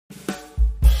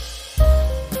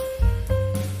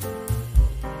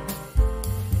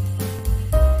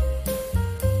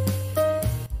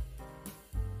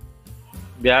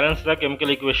Balance the chemical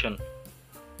equation.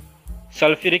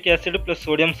 Sulfuric acid plus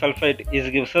sodium sulfite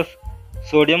gives us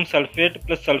sodium sulfate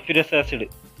plus sulfurous acid.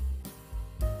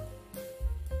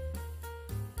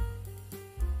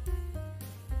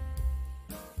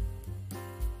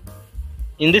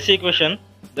 In this equation,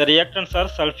 the reactants are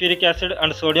sulfuric acid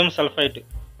and sodium sulfite,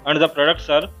 and the products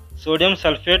are sodium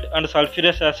sulfate and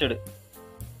sulfurous acid.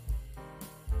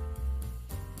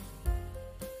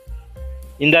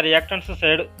 In the reactants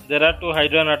side, there are 2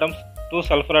 hydrogen atoms, 2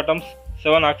 sulfur atoms,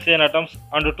 7 oxygen atoms,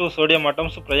 and 2 sodium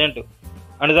atoms present.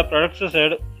 And the products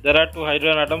side, there are 2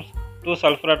 hydrogen atoms, 2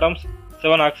 sulfur atoms,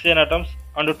 7 oxygen atoms,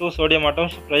 and 2 sodium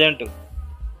atoms present.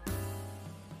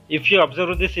 If you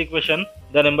observe this equation,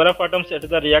 the number of atoms at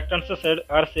the reactants side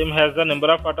are same as the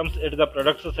number of atoms at the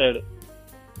products side.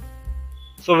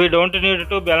 So we don't need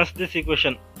to balance this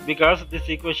equation because this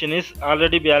equation is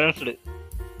already balanced.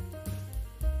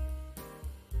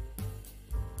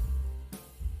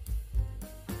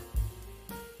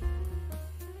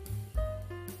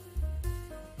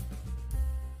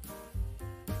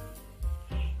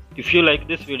 If you like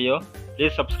this video,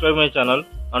 please subscribe my channel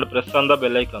and press on the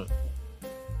bell icon.